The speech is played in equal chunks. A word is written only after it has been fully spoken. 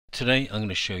Today I'm going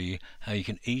to show you how you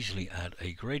can easily add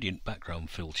a gradient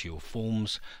background fill to your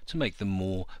forms to make them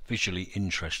more visually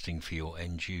interesting for your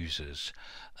end users.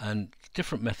 And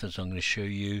different methods I'm going to show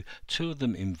you, two of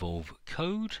them involve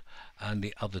code and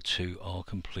the other two are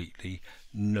completely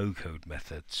no code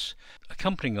methods.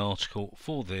 Accompanying article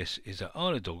for this is at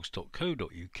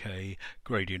isleofdogs.co.uk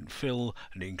gradient fill,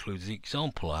 and it includes the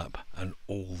example app and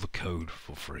all the code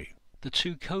for free. The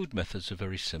two code methods are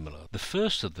very similar. The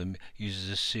first of them uses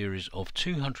a series of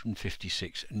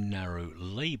 256 narrow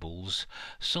labels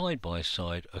side by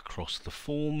side across the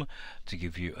form to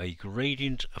give you a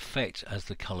gradient effect as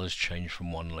the colours change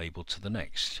from one label to the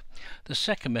next. The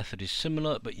second method is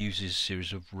similar but uses a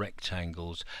series of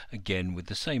rectangles, again with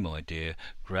the same idea,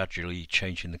 gradually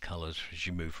changing the colours as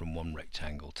you move from one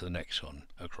rectangle to the next one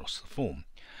across the form.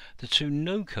 The two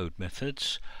no code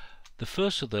methods, the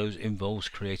first of those involves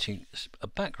creating a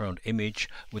background image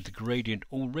with the gradient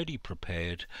already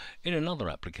prepared in another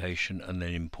application and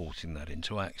then importing that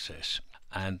into Access.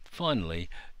 And finally,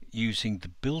 using the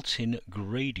built-in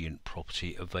gradient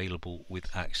property available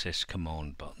with Access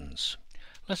command buttons.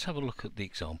 Let's have a look at the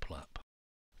example app.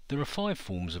 There are 5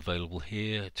 forms available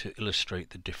here to illustrate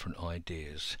the different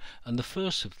ideas, and the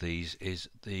first of these is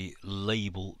the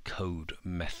label code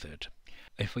method.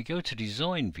 If we go to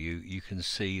design view, you can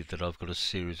see that I've got a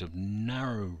series of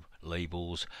narrow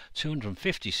labels,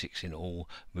 256 in all,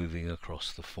 moving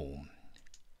across the form.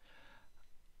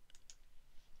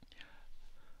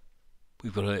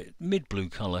 We've got a mid blue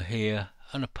colour here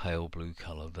and a pale blue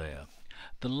colour there.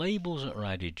 The labels are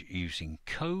added using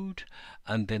code,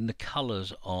 and then the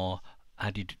colours are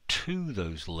added to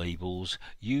those labels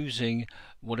using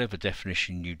whatever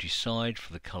definition you decide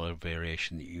for the colour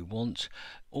variation that you want,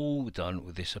 all done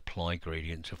with this apply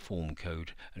gradient to form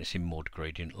code, and it's in mod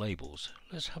gradient labels.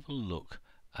 Let's have a look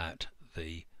at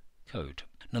the code.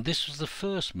 Now this was the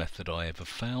first method I ever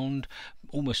found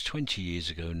almost 20 years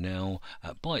ago now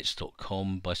at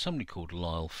Baets.com by somebody called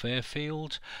Lyle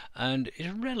Fairfield, and it's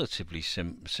a relatively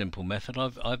simple method.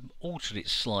 I've altered it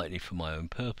slightly for my own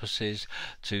purposes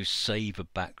to save a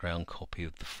background copy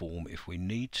of the form if we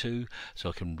need to, so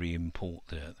I can re-import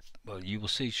that. Well, you will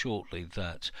see shortly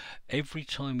that every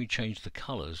time we change the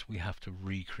colours we have to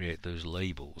recreate those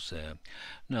labels there.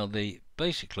 Now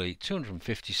basically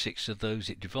 256 of those,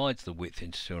 it divides the width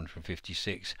into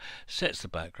 256, sets the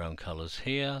background colours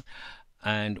here,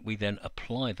 and we then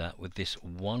apply that with this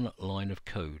one line of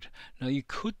code. Now you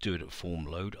could do it at form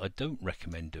load, I don't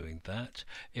recommend doing that.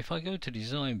 If I go to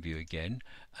design view again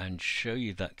and show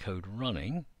you that code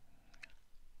running,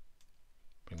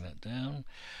 bring that down,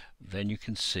 then you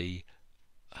can see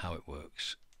how it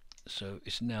works. So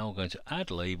it's now going to add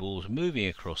labels moving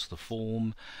across the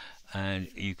form, and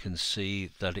you can see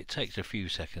that it takes a few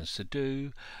seconds to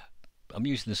do. I'm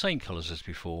using the same colours as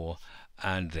before,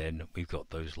 and then we've got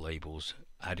those labels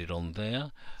added on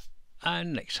there,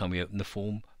 and next time we open the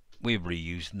form we're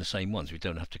reusing the same ones, we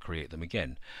don't have to create them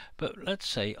again. But let's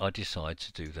say I decide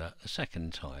to do that a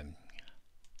second time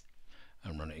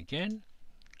and run it again.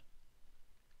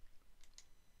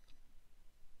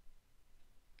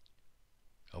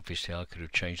 Obviously I could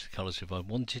have changed the colours if I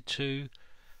wanted to.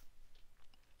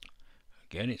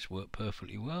 Again, it's worked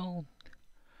perfectly well.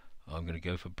 I'm going to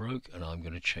go for broke and I'm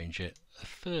going to change it a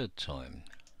third time.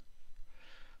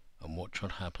 And watch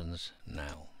what happens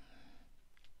now.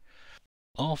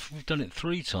 After we've done it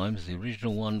 3 times, the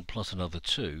original one plus another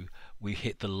 2, we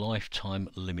hit the lifetime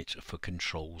limit for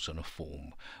controls on a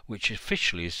form, which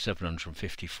officially is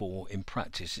 754. In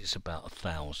practice it's about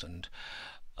 1,000.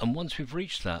 And once we've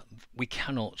reached that, we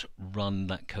cannot run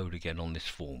that code again on this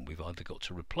form. We've either got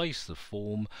to replace the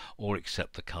form or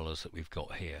accept the colours that we've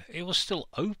got here. It will still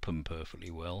open perfectly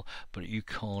well, but you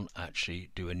can't actually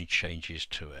do any changes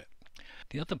to it.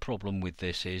 The other problem with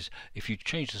this is if you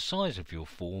change the size of your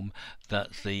form,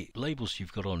 that the labels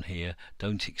you've got on here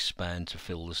don't expand to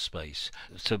fill the space.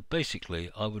 So basically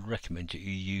I would recommend that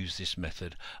you use this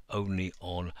method only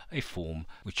on a form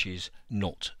which is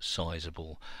not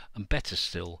sizable, and better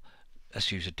still,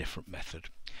 let's use a different method.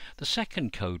 The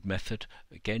second code method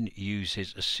again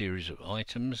uses a series of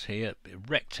items here,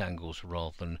 rectangles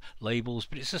rather than labels,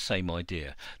 but it's the same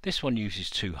idea. This one uses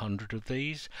 200 of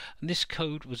these, and this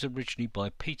code was originally by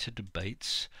Peter de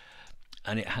Baets,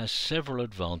 and it has several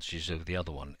advantages over the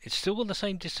other one. It's still got the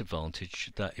same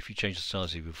disadvantage that if you change the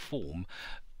size of your form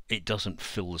it doesn't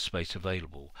fill the space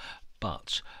available,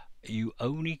 but you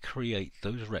only create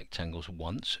those rectangles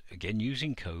once, again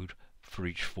using code, for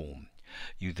each form.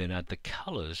 You then add the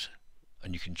colours,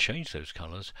 and you can change those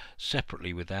colours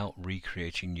separately without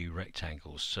recreating new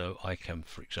rectangles. So I can,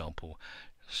 for example,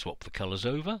 swap the colours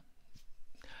over,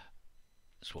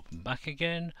 swap them back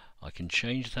again. I can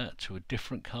change that to a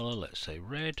different colour, let's say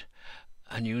red.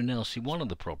 And you now see one of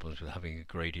the problems with having a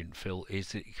gradient fill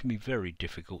is that it can be very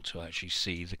difficult to actually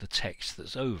see the text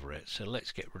that's over it. So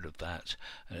let's get rid of that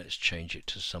and let's change it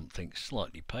to something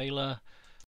slightly paler.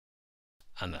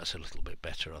 And that's a little bit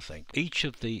better, I think. Each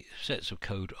of the sets of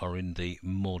code are in the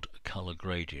mod color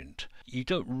gradient. You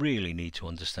don't really need to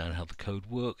understand how the code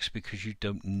works because you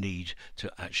don't need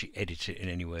to actually edit it in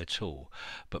any way at all.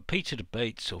 But Peter de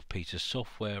Baets of Peter's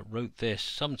Software wrote this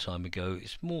some time ago.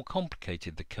 It's more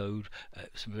complicated, the code,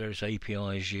 some various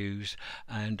APIs used,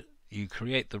 and you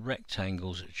create the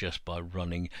rectangles just by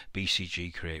running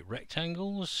bcg create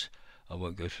rectangles. I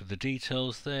won't go through the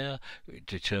details there. It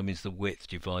determines the width,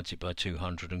 divides it by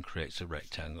 200 and creates a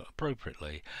rectangle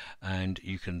appropriately. And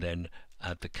you can then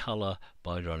add the color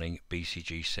by running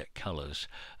bcg set colors.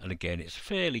 And again, it's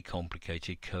fairly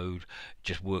complicated code. It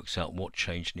just works out what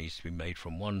change needs to be made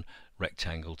from one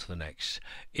rectangle to the next.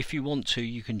 If you want to,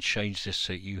 you can change this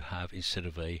so you have, instead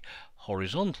of a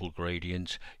horizontal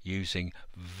gradient using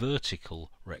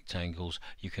vertical rectangles,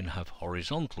 you can have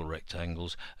horizontal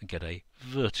rectangles and get a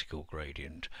vertical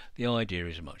gradient. The idea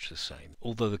is much the same.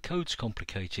 Although the code's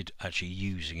complicated, actually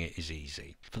using it is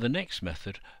easy. For the next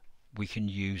method, we can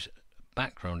use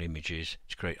background images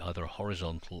to create either a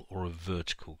horizontal or a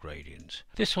vertical gradient.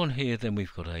 This one here, then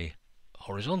we've got a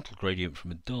horizontal gradient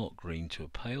from a dark green to a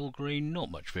pale green,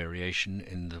 not much variation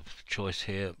in the choice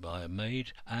here I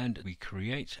made, and we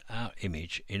create our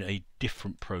image in a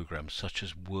different program such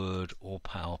as Word or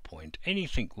PowerPoint.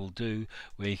 Anything will do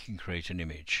where you can create an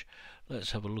image.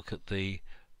 Let's have a look at the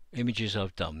images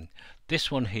I've done. This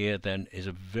one here then is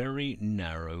a very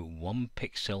narrow 1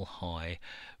 pixel high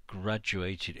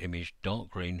graduated image, dark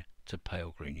green to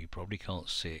pale green. You probably can't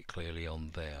see it clearly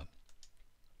on there.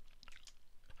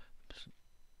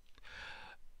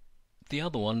 The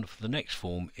other one for the next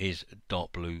form is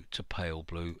dark blue to pale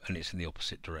blue, and it's in the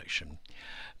opposite direction.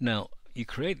 Now you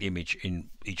create the image in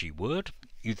e.g. Word,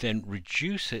 you then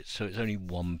reduce it so it's only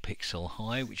 1 pixel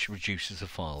high, which reduces the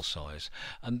file size,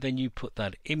 and then you put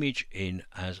that image in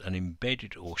as an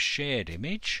embedded or shared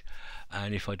image,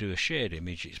 and if I do a shared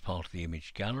image, it's part of the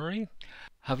image gallery.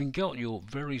 Having got your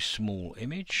very small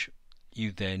image,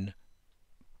 you then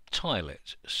tile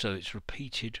it so it's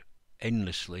repeated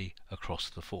endlessly across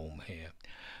the form here.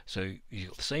 So you've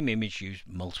got the same image used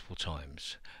multiple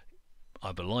times.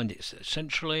 I've aligned it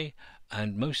centrally,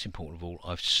 and most important of all,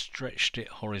 I've stretched it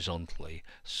horizontally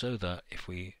so that if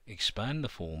we expand the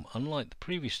form, unlike the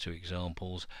previous two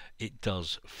examples, it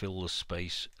does fill the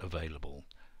space available.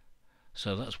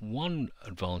 So that's one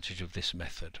advantage of this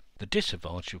method. The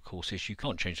disadvantage, of course, is you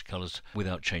can't change the colours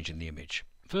without changing the image.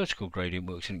 Vertical gradient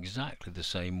works in exactly the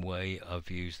same way.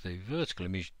 I've used the vertical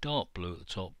image, dark blue at the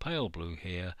top, pale blue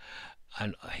here,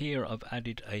 and here I've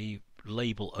added a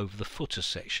label over the footer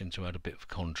section to add a bit of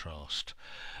contrast.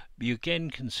 You again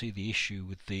can see the issue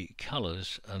with the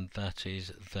colours, and that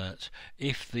is that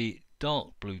if the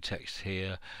dark blue text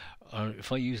here,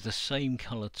 if I use the same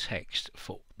colour text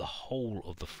for the whole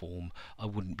of the form, I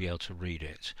wouldn't be able to read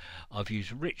it. I've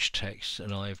used rich text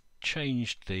and I've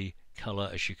changed the colour,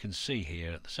 as you can see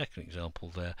here at the second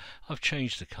example there. I've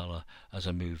changed the colour as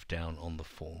I move down on the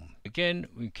form. Again,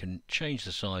 we can change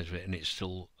the size of it and it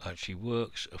still actually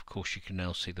works. Of course, you can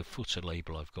now see the footer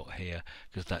label I've got here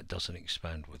because that doesn't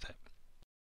expand with it.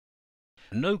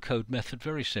 No code method,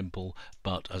 very simple,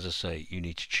 but as I say, you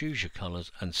need to choose your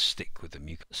colours and stick with them.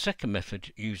 Second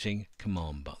method, using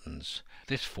command buttons.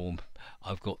 This form,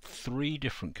 I've got 3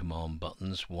 different command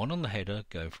buttons, one on the header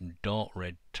going from dark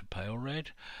red to pale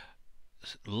red,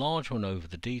 large one over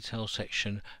the detail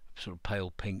section, sort of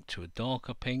pale pink to a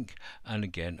darker pink, and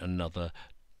again another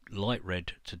light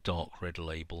red to dark red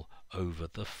label over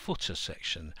the footer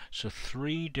section. So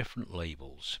 3 different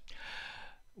labels.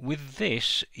 With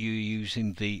this, you're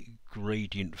using the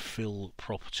gradient fill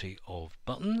property of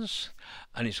buttons,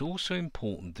 and it's also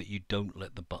important that you don't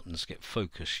let the buttons get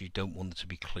focused. You don't want them to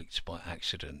be clicked by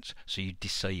accident, so you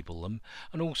disable them,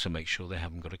 and also make sure they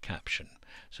haven't got a caption.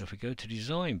 So if we go to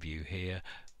design view here,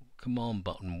 command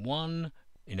button 1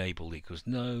 enabled equals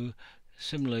no.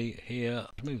 Similarly here,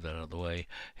 move that out of the way,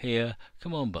 here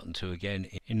command button 2 again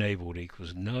enabled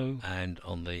equals no, and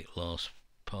on the last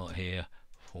part here,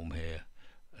 form here,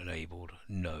 enabled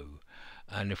no.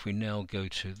 And if we now go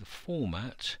to the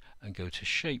format and go to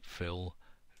shape fill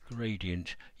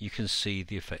gradient, you can see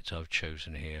the effect I've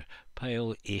chosen here,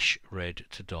 pale-ish red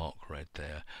to dark red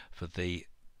there. For the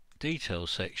detail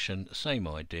section, same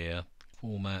idea,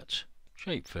 format,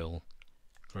 shape fill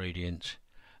gradient,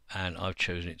 and I've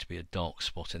chosen it to be a dark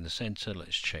spot in the center.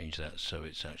 Let's change that so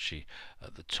it's actually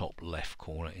at the top left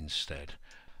corner instead.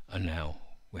 And now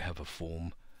we have a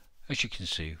form, as you can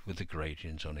see, with the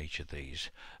gradients on each of these.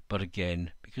 But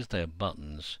again, because they are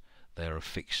buttons, they are a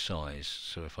fixed size,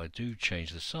 so if I do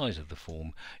change the size of the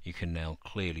form, you can now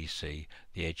clearly see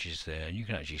the edges there, and you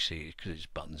can actually see it because it's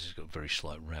buttons, it's got very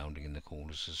slight rounding in the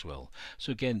corners as well.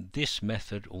 So again, this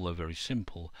method, although very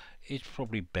simple, is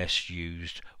probably best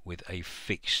used with a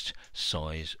fixed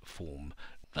size form.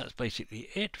 That's basically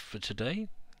it for today.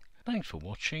 Thanks for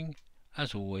watching.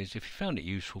 As always, if you found it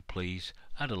useful, please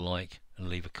add a like and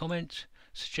leave a comment,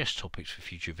 suggest topics for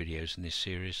future videos in this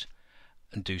series,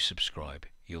 and do subscribe.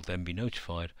 You'll then be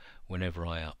notified whenever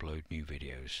I upload new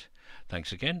videos.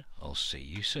 Thanks again. I'll see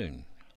you soon.